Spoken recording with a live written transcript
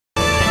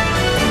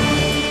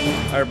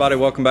Hi everybody,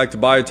 welcome back to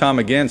Bayou Time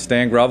again.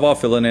 Stan Gravois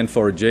filling in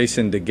for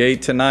Jason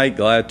DeGate tonight.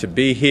 Glad to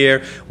be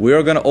here. We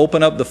are going to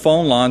open up the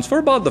phone lines for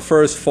about the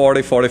first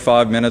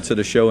 40-45 minutes of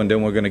the show, and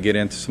then we're going to get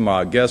into some of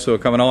our guests who are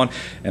coming on.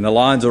 And the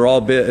lines are all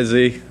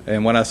busy,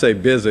 and when I say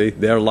busy,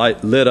 they're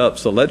lit up.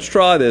 So let's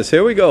try this.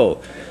 Here we go.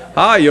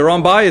 Hi, you're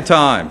on Bayou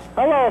Time.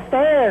 Hello,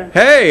 Stan.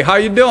 Hey, how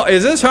you doing?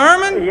 Is this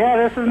Herman?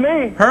 Yeah, this is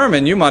me.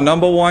 Herman, you my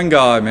 #1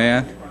 guy,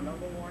 man.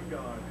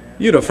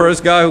 You the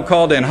first guy who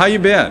called in. How you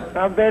been?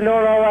 I've been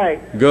doing all right.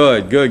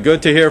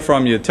 Good to hear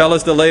from you. Tell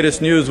us the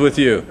latest news with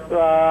you.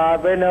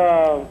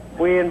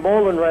 We in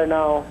bowling right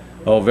now.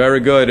 Oh, very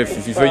good.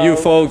 For you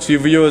folks, you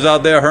viewers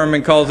out there,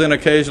 Herman calls in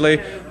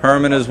occasionally.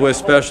 Herman is with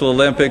Special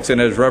Olympics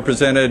and has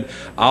represented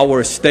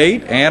our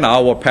state and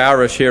our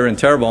parish here in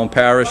Terrebonne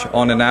Parish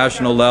on the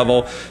national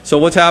level. So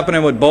what's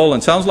happening with bowling?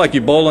 Sounds like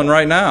you're bowling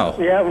right now.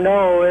 Yeah,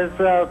 no, it's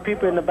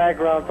people in the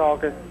background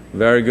talking.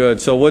 Very good.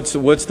 So what's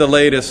the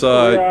latest?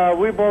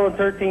 We're bowling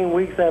 13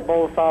 weeks at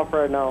Bowl South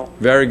right now.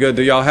 Very good.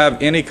 Do y'all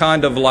have any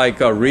kind of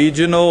like a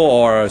regional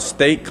or a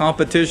state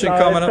competition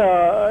coming up?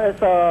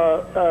 It's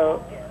an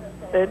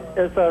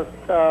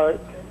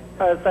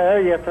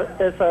area.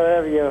 It's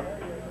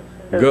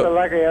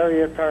like an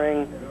area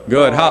turning.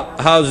 Good.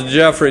 How's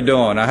Jeffrey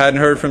doing? I hadn't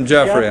heard from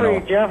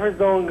Jeffrey. Jeffrey's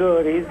doing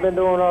good. He's been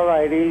doing all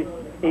right.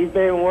 He's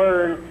been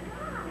worrying.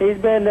 He's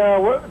been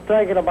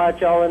thinking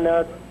about y'all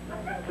and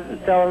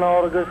telling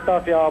all the good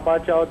stuff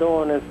about y'all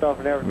doing and stuff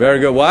and everything. Very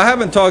good. Well, I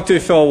haven't talked to you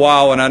for a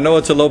while, and I know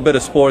it's a little bit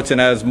of sports, and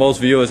as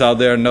most viewers out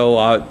there know,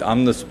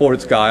 I'm the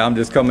sports guy. I'm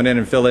just coming in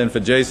and filling in for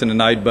Jason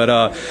tonight. But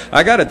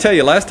I got to tell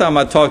you, last time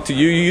I talked to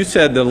you, you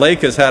said the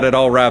Lakers had it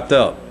all wrapped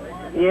up.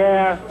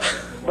 Yeah,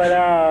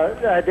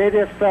 but they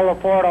just fell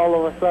apart all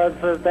of a sudden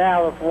since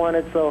Dallas won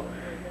it. So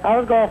I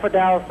was going for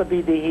Dallas to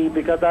beat the Heat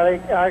because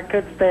I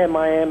couldn't stand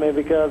Miami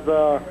because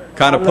I'm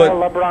not a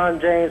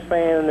LeBron James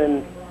fan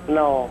and.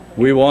 No.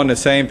 We were on the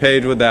same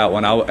page with that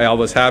one. I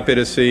was happy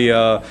to see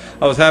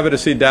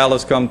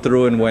Dallas come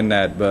through and win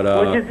that. But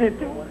what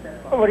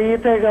do you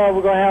think?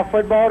 We're gonna have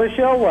football to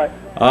show? What?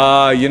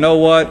 You know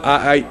what?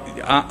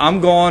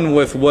 I'm going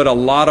with what a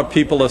lot of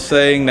people are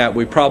saying, that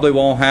we probably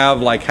won't have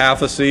like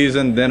half a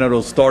season. Then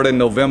it'll start in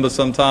November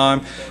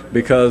sometime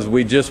because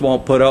we just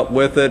won't put up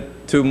with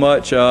it too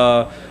much.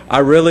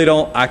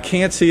 I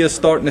can't see us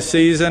starting the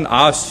season.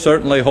 I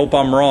certainly hope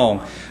I'm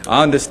wrong.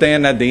 I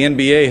understand that the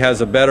NBA has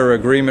a better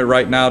agreement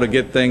right now to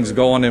get things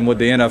going than what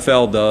the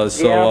NFL does.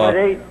 So,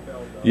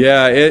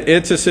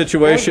 it's a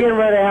situation. They're getting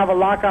ready to have a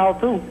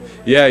lockout too.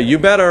 Yeah, you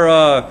better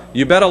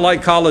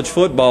like college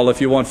football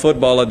if you want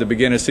football at the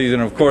beginning of the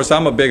season. Of course,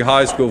 I'm a big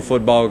high school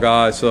football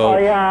guy. So. Oh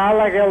yeah, I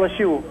like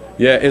LSU.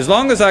 Yeah, as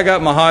long as I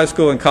got my high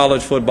school and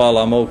college football,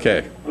 I'm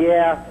okay.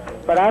 Yeah,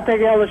 but I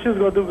think LSU's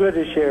gonna do good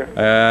this year.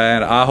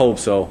 And I hope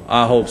so.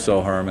 I hope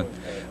so, Herman.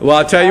 Well,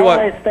 I'll tell you what,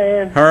 right,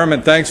 Stan.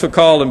 Herman, thanks for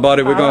calling,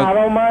 buddy. I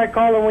don't mind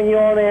calling when you're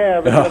on the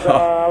air because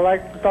I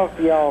like to talk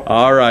to y'all.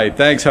 All right.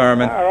 Thanks,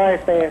 Herman. All right,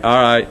 Stan.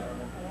 All right.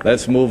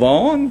 Let's move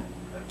on.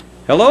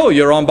 Hello,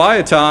 you're on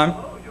Bayou Time.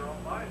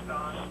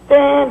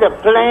 Stan the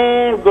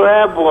Plane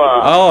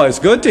Gravois. Oh, it's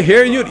good to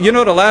hear you. You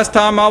know, the last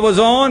time I was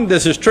on,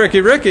 this is Tricky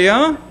Ricky,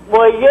 huh?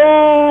 Well,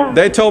 yeah.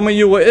 They told me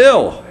you were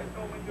ill.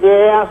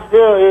 Yeah, I'm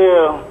still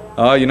ill.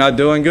 Oh, you're not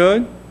doing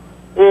good?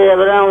 Yeah,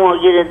 but I don't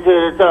want to get into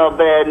it. It's all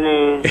bad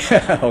news.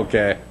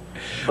 Okay.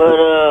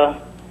 But,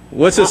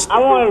 what's this? I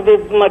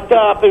wanted my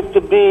topic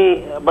to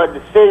be about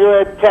the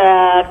cigarette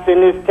tax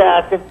and this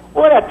tax.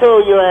 What I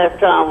told you last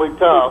time we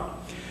talked.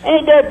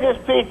 Ain't that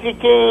just Peachy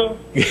King?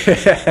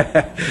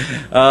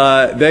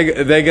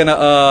 They're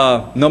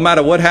gonna, no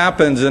matter what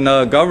happens in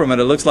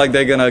government, it looks like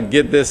they're gonna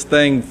get this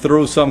thing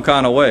through some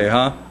kind of way,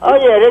 huh? Oh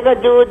yeah, they're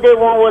gonna do what they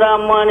want with our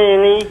money,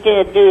 and you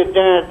can't do a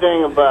darn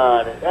thing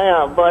about it.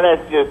 Yeah, but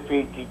that's just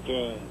Peachy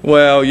King.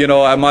 Well, you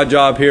know, my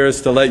job here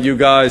is to let you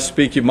guys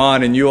speak your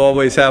mind, and you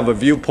always have a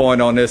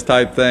viewpoint on this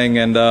type thing,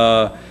 and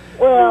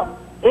Well,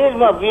 here's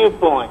my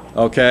viewpoint.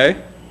 Okay.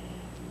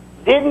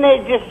 Didn't they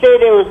just say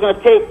they was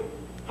gonna take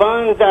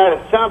funds out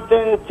of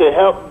something to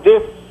help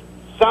this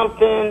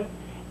something?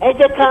 Ain't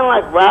that kind of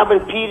like robbing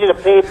Peter to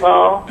pay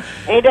Paul?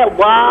 Ain't that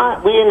why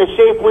we in the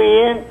shape we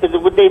in? Because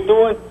of what they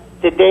doing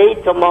today,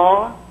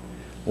 tomorrow?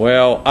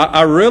 Well,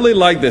 I really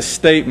like this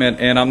statement,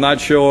 and I'm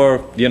not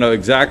sure, you know,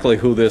 exactly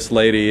who this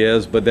lady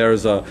is, but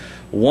there's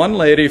one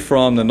lady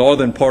from the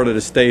northern part of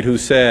the state who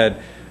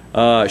said,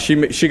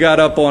 she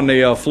got up on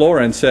the floor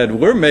and said,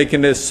 we're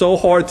making this so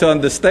hard to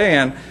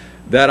understand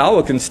that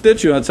our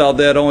constituents out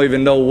there don't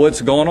even know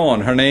what's going on.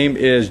 Her name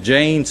is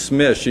Jane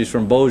Smith. She's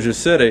from Bossier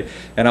City.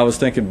 And I was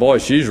thinking, boy,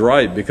 she's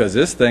right, because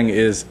this thing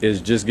is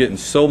just getting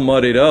so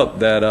muddied up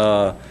that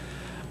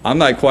I'm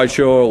not quite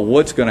sure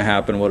what's going to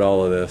happen with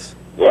all of this.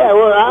 Yeah,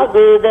 well, I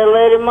agree with that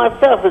lady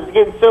myself. It's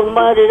getting so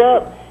muddied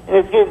up, and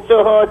it's getting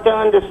so hard to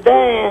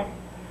understand.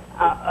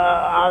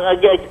 I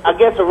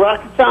guess a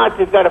rocket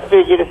scientist got to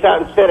figure this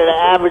out instead of the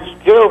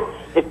average Joe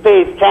that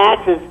pays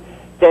taxes,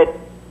 that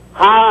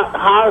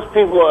hires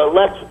people or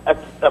elects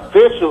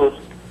officials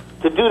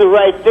to do the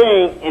right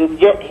thing, and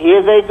yet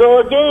here they go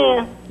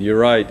again. You're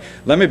right.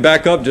 Let me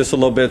back up just a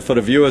little bit for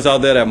the viewers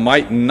out there that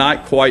might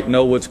not quite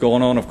know what's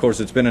going on. Of course,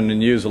 it's been in the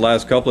news the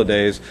last couple of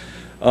days.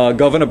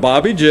 Governor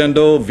Bobby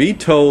Jindal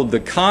vetoed the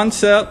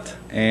concept,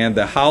 and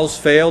the House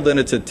failed in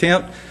its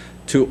attempt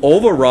to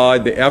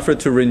override the effort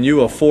to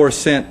renew a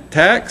 4-cent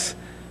tax.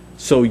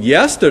 So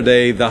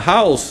yesterday, the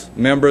House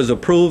members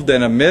approved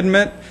an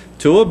amendment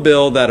to a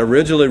bill that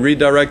originally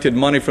redirected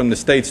money from the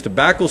state's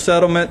tobacco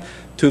settlement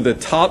to the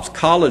TOPS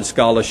College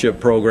Scholarship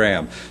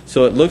Program.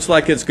 So it looks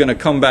like it's going to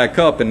come back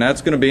up, and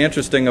that's going to be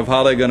interesting of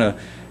how they're going to,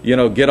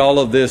 get all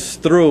of this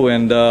through.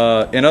 And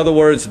in other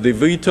words, the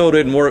veto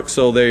didn't work,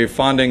 so they're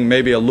finding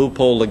maybe a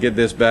loophole to get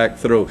this back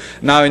through.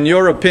 Now, in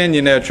your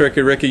opinion there,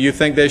 Tricky Ricky, you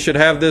think they should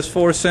have this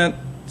 4-cent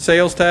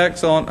sales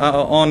tax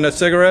on the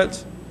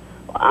cigarettes?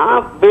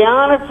 I'll be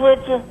honest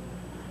with you.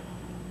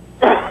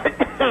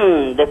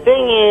 The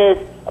thing is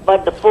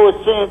about the 4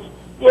 cents.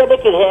 Yeah, they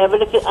could have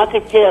it. I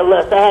could care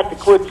less. I had to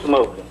quit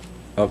smoking.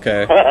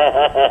 Okay.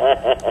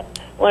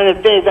 One of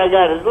the things I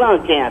got is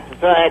lung cancer,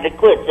 so I had to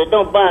quit. So it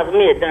don't bother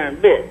me a darn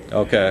bit.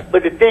 Okay.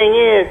 But the thing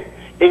is,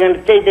 they're going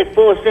to take that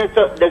 4 cents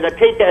up. They're going to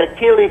take that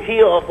Achilles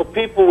heel off of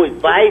people with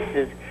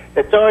vices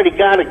that's already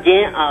got a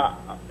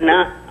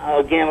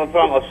gambling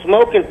problem, a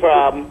smoking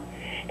problem,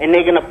 and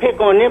they're going to pick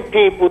on them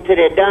people to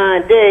their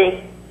dying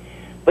day.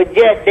 But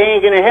yet they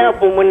ain't going to help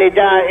them when they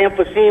die of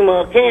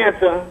emphysema or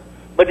cancer.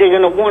 But they're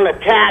going to want to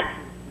tax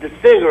the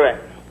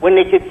cigarette when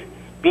they could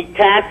be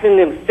taxing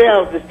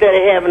themselves instead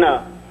of having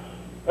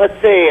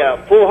let's say, a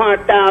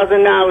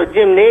 $400,000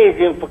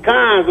 gymnasium for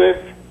Congress.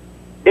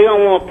 They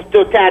don't want to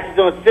throw taxes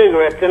on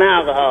cigarettes and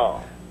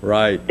alcohol.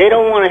 Right. They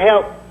don't want to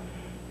help.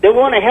 They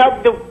want to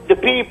help the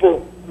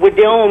people with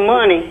their own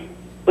money,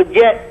 but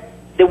yet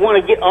they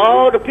want to get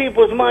all the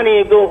people's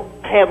money and go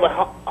have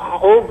a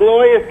whole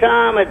glorious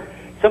time at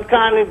some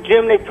kind of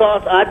gym that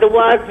costs out the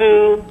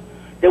wazoo.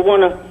 They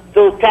want to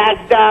throw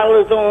tax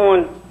dollars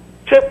on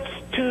trips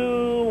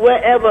to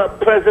wherever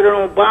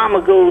President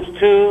Obama goes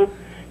to.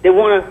 They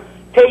want to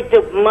take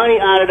the money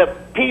out of the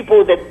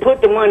people that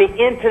put the money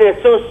into their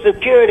Social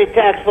Security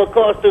tax for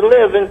cost of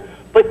living,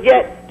 but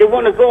yet they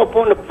want to go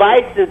upon the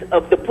vices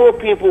of the poor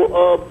people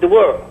of the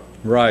world.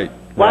 Right.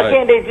 Why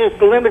can't they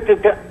just limit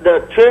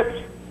the trips,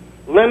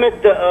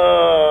 limit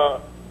the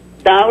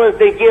dollars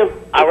they give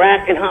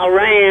Iraq and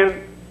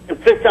Iran, and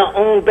fix our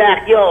own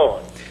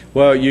backyard?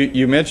 Well,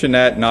 you mentioned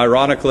that, and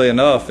ironically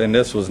enough, and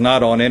this was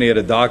not on any of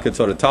the dockets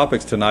or the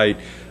topics tonight,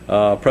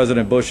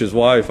 President Bush's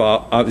wife,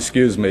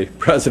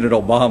 President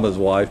Obama's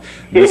wife,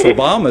 Miss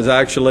Obama is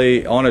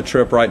actually on a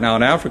trip right now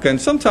in Africa. And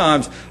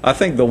sometimes I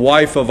think the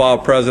wife of our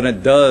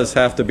president does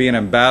have to be an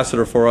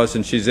ambassador for us,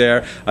 and she's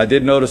there. I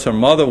did notice her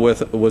mother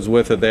was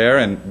with her there,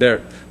 and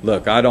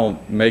look, I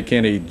don't make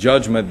any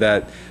judgment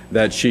that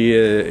she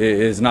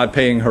is not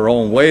paying her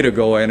own way to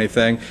go or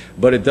anything,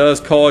 but it does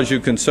cause you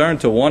concern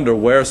to wonder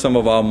where some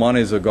of our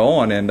monies are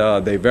going, and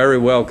they very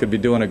well could be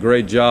doing a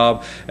great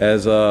job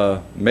as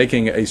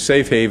making a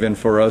safe haven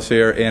for us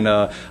here in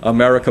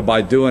America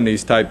by doing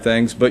these type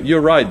things. But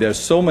you're right, there's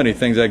so many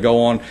things that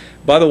go on.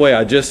 By the way,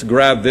 I just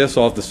grabbed this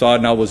off the side,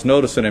 and I was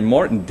noticing, and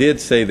Martin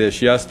did say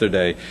this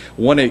yesterday,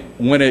 when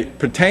it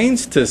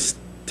pertains to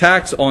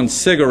tax on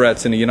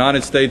cigarettes in the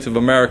United States of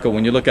America,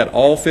 when you look at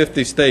all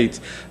 50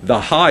 states, the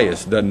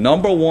highest, the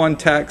 #1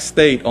 tax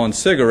state on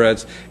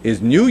cigarettes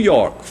is New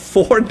York,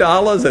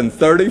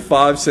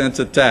 $4.35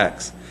 a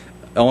tax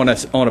on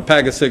a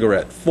pack of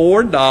cigarettes,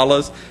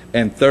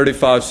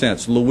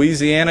 $4.35.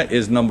 Louisiana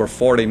is number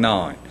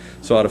 49.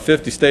 So out of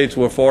 50 states,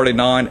 we're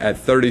 49 at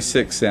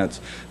 36 cents.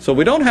 So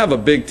we don't have a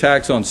big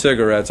tax on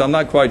cigarettes. I'm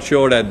not quite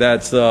sure that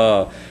that's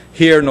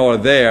here nor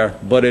there,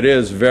 but it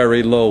is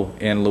very low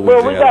in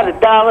Louisiana. Well, we got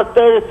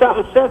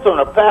 $1.30-something on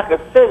a pack of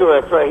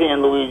cigarettes right here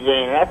in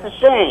Louisiana. That's a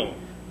shame.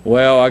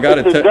 Well, I got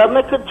to tell you,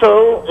 government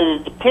control.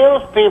 It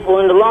kills people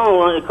in the long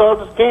run. It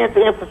causes cancer,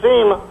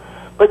 emphysema,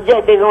 but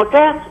yet they're going to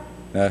tax it.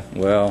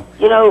 Well,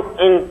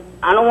 and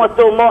I don't want to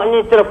throw Martin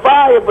into the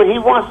fire, but he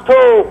once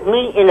told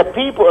me and the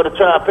people of the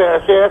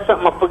Tri-Parish area, that's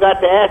something I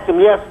forgot to ask him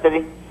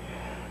yesterday,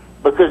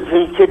 because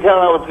he could tell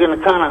I was going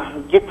to kind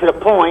of get to the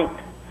point.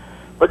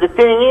 But the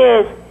thing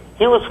is,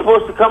 he was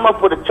supposed to come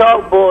up with a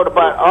chalkboard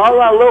about all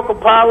our local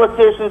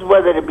politicians,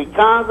 whether it be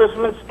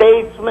congressmen,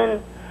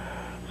 statesmen,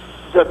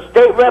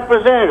 state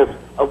representatives,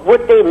 of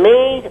what they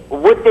made,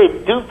 what they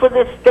do for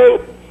this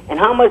state, and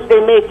how much they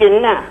make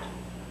in now.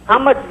 How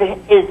much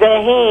is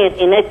their hand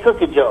in that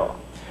cookie jar?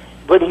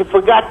 But he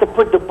forgot to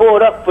put the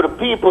board up for the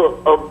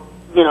people of,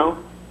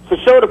 to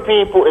show the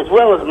people as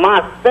well as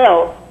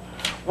myself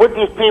what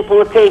these people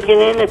are taking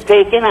in and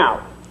taking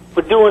out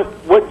for doing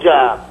what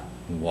job.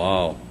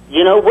 Wow.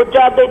 What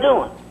job they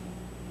doing?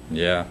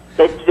 Yeah.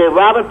 They're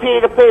robbing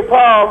Peter to pay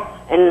Paul,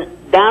 and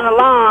down the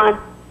line,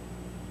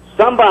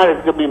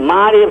 somebody's going to be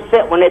mighty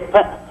upset when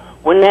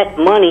that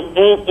money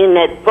ain't in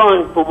that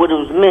fund for what it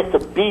was meant to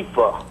be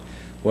for.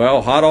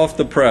 Well, hot off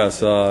the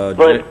press. But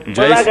like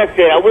I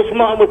said, I wish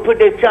Martin would put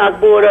that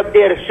chalkboard up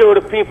there to show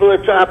the people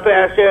of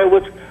Tri-Parish area,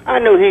 which I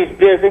know he's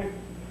busy.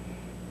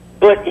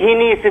 But he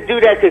needs to do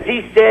that because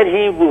he said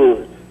he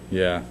would.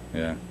 Yeah,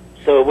 yeah.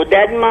 So with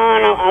that in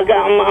mind, I'm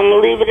gonna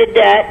leave it at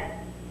that.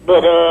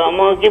 But I'm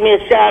gonna give me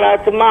a shout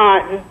out to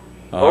Martin.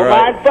 All right.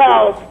 Martin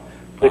Fowles.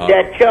 Put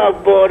that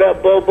chalkboard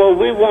up, Bobo.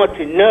 We want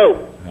to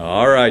know.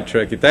 All right,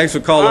 Tricky. Thanks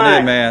for calling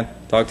in, man.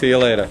 Talk to you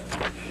later.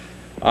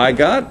 I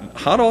got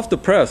hot off the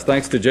press,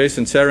 thanks to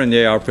Jason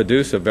Serenier, our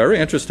producer. Very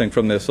interesting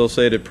from the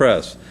Associated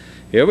Press.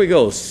 Here we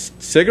go.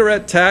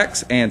 Cigarette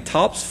tax and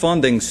TOPS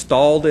funding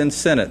stalled in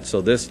Senate.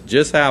 So this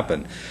just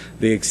happened.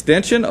 The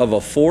extension of a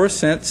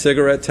 4-cent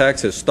cigarette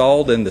tax has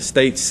stalled in the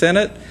state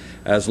Senate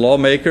as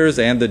lawmakers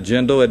and the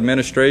Jindal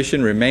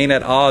administration remain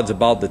at odds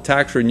about the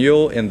tax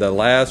renewal in the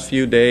last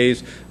few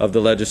days of the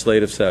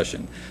legislative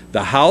session.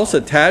 The House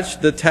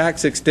attached the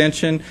tax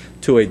extension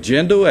to a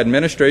Jindal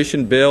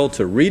administration bill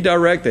to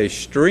redirect a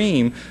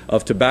stream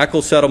of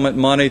tobacco settlement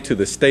money to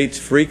the state's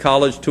free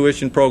college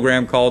tuition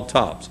program called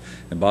TOPS.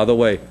 And by the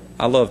way,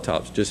 I love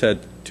TOPS. Just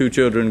had 2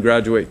 children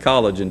graduate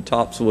college, and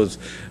TOPS was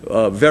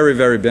very,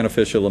 very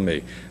beneficial to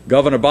me.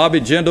 Governor Bobby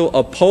Jindal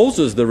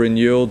opposes the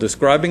renewal,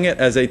 describing it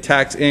as a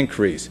tax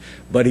increase.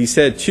 But he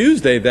said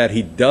Tuesday that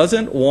he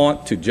doesn't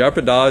want to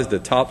jeopardize the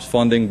TOPS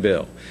funding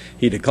bill.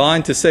 He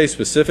declined to say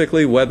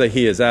specifically whether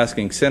he is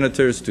asking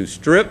senators to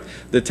strip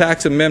the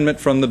tax amendment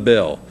from the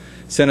bill.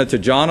 Senator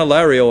John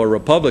Alario, a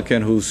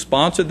Republican who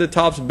sponsored the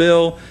TOPS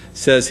bill,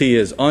 says he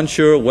is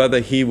unsure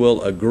whether he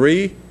will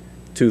agree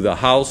to the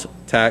House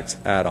tax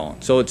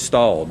add-on. So it's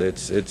stalled.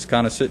 It's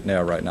kind of sitting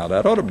there right now.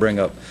 That ought to bring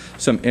up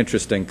some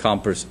interesting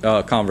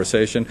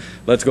conversation.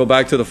 Let's go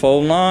back to the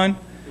phone line.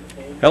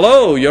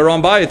 Hello, you're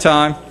on Bayou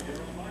Time.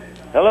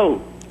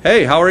 Hello.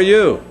 Hey, how are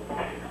you?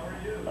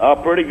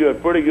 Pretty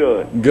good, pretty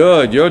good.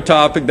 Good. Your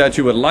topic that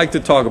you would like to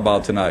talk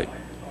about tonight.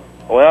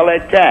 Well,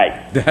 that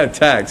tax. That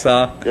tax,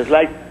 huh? Just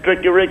like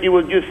Tricky Ricky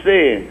was just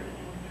saying.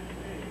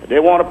 They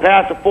want to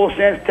pass a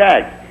 4-cent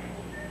tax.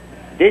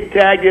 They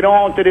tagged it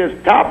on to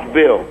this TOPS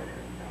bill.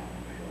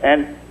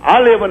 And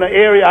I live in an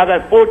area, I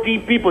got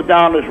 14 people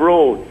down this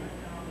road.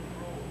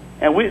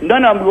 And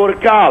none of them go to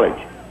college.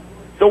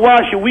 So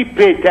why should we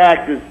pay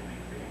taxes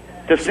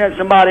to send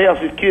somebody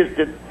else's kids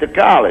to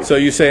college? So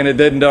you're saying it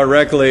didn't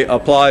directly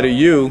apply to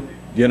you,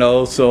 you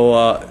know, so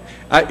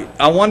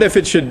I wonder if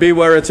it should be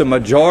where it's a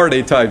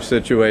majority type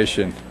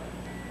situation.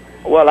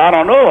 Well, I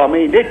don't know. I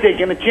mean, they're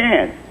taking a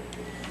chance.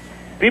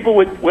 People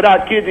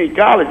without kids in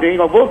college, they ain't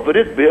going to vote for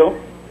this bill.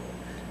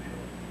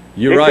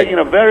 You're They're right. taking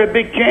a very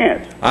big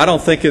chance. I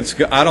don't think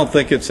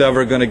it's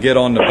ever going to get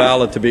on the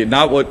ballot to be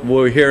not what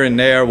we're hearing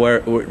there,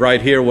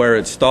 right here where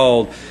it's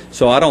stalled.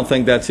 So I don't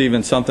think that's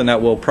even something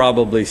that we'll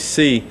probably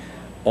see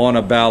on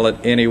a ballot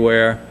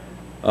anywhere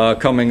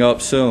coming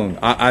up soon.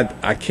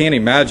 I can't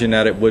imagine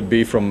that it would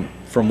be from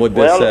what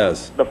this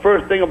says. The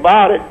first thing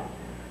about it,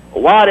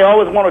 why they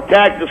always want to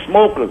tax the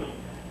smokers?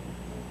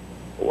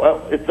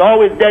 Well, it's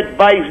always that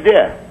vice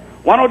there.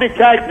 Why don't they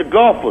tax the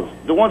golfers,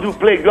 the ones who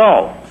play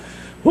golf?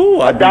 Ooh,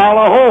 $1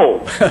 a hole.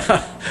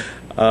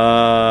 $1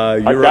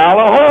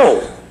 a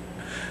hole.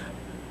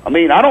 I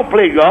mean, I don't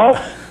play golf.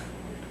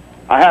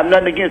 I have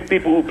nothing against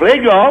people who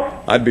play golf.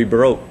 I'd be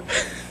broke.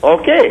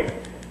 Okay.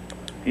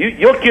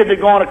 Your kids are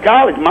going to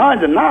college. Mine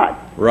are not.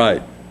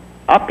 Right.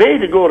 I paid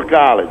to go to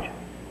college.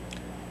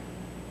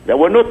 There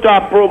were no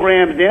top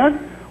programs then.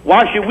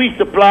 Why should we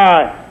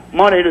supply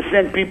money to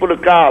send people to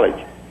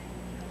college?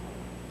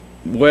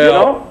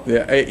 Well,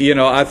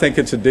 I think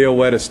it's a deal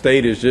where the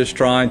state is just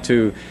trying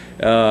to,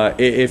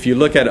 if you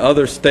look at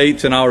other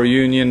states in our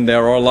union,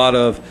 there are a lot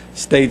of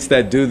states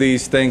that do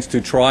these things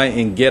to try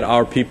and get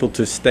our people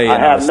to stay in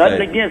our state. I have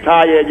nothing against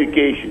higher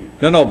education.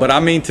 No, but I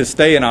mean to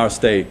stay in our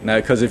state. Now,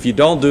 because if you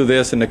don't do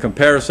this, in the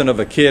comparison of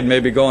a kid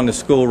maybe going to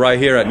school right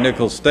here at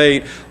Nichols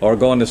State or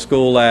going to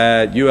school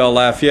at UL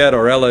Lafayette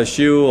or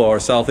LSU or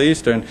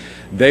Southeastern,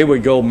 they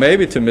would go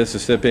maybe to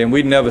Mississippi, and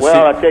we'd never see.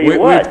 Well, I tell you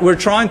what. We're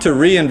trying to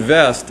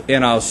reinvest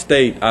in our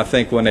state, I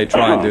think, when they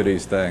try and do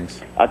these things.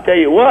 I tell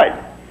you what.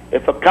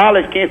 If a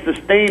college can't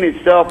sustain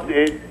itself,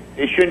 it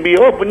shouldn't be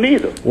open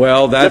either.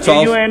 Well, that's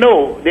all. also.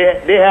 UNO,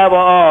 they have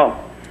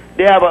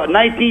a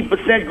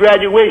 19%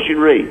 graduation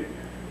rate.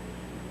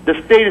 The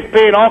state is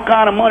paying all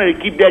kind of money to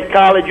keep that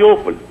college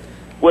open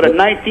with a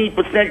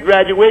 19%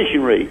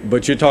 graduation rate.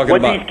 But you're talking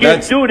what about these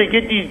kids do, they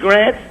get these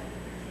grants,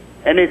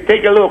 and they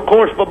take a little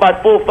course for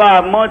about 4 or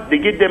 5 months. They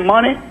get their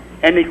money,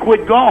 and they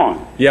quit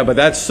gone. Yeah, but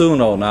that's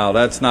SUNO now.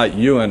 That's not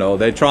UNO.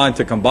 They're trying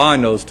to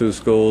combine those two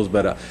schools,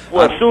 but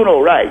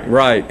SUNO, right?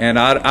 Right, and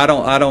I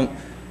don't.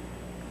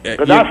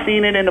 Because I've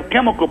seen it in the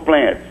chemical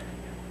plants.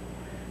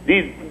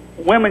 These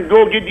women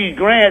go get these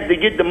grants. They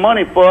get the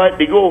money for it.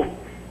 They go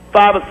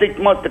 5 or 6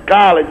 months to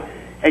college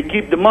and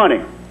keep the money.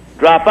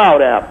 Drop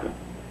out after.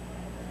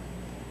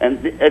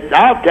 And it's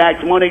our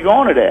tax money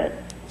going to that.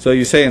 So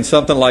you're saying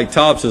something like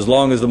TOPS, as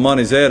long as the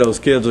money's there, those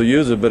kids will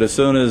use it, but as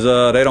soon as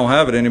they don't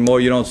have it anymore,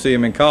 you don't see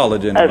them in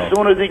college anymore. As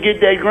soon as they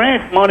get their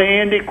grant money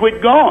in, they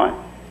quit going.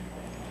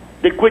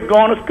 They quit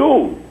going to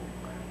school.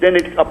 Then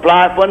they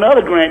apply for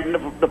another grant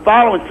in the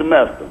following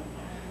semester.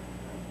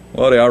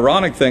 Well, the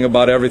ironic thing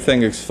about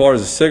everything as far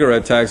as the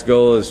cigarette tax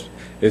goes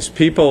is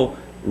people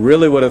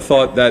really would have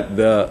thought that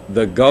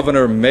the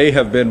governor may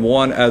have been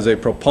one as a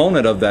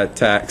proponent of that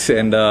tax,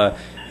 and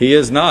he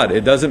is not.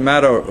 It doesn't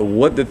matter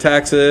what the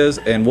tax is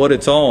and what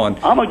it's on.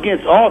 I'm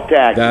against all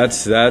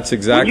taxes. That's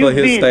exactly when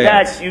his stance.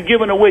 Taxed, you're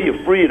giving away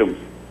your freedoms.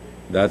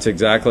 That's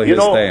exactly his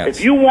stance.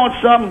 If you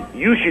want something,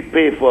 you should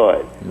pay for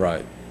it.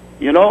 Right.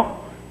 You know,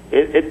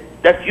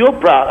 that's your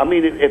problem. I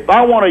mean, if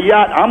I want a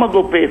yacht, I'm gonna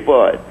go pay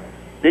for it.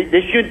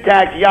 They shouldn't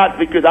tax yachts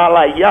because I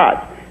like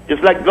yachts.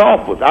 Just like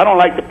golfers, I don't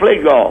like to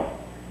play golf.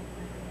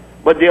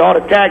 But they ought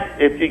to tax,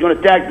 if you're going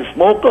to tax the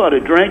smoker or the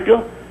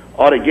drinker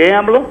or the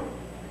gambler,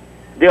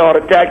 they ought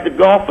to tax the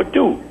golfer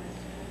too.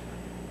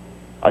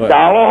 $1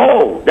 a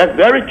hole. That's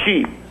very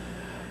cheap.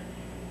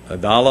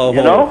 $1 a hole.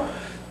 You know?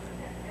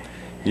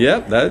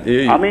 Yep.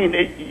 I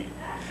mean,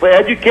 for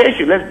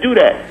education, let's do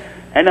that.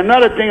 And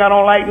another thing I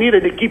don't like neither,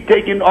 they keep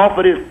taking off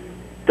of this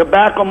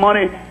tobacco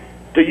money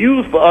to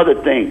use for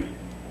other things.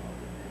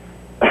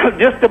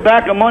 This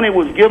tobacco money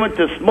was given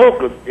to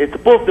smokers. It's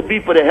supposed to be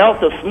for the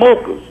health of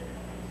smokers.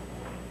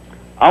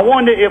 I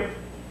wonder if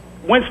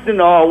Winston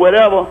or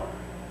whatever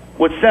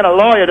would send a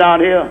lawyer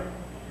down here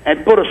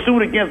and put a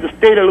suit against the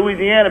state of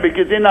Louisiana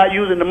because they're not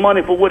using the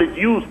money for what it's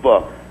used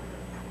for.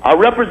 Our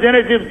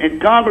representatives in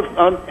Congress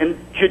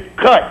should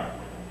cut,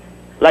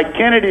 like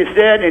Kennedy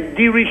said, and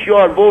D.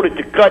 Richard voted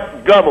to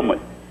cut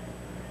government.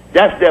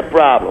 That's their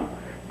problem.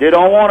 They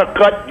don't want to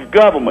cut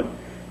government.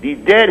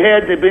 These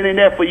deadheads have been in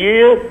there for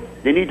years.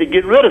 They need to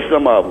get rid of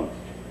some of them.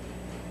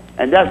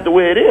 And that's the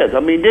way it is. I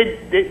mean,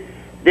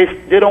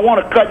 they don't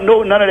want to cut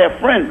none of their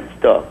friends and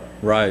stuff.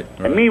 Right.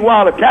 And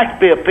meanwhile, the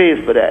taxpayer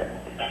pays for that.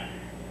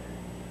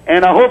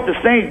 And I hope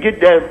the Saints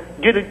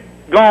get it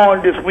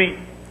going this week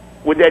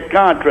with that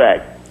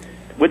contract.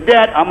 With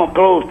that, I'm going to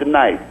close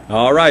tonight.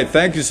 All right.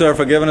 Thank you, sir,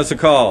 for giving us a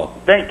call.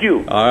 Thank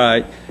you. All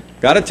right.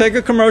 Got to take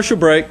a commercial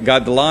break.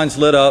 Got the lines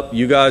lit up.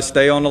 You guys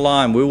stay on the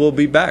line. We will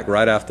be back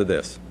right after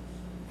this.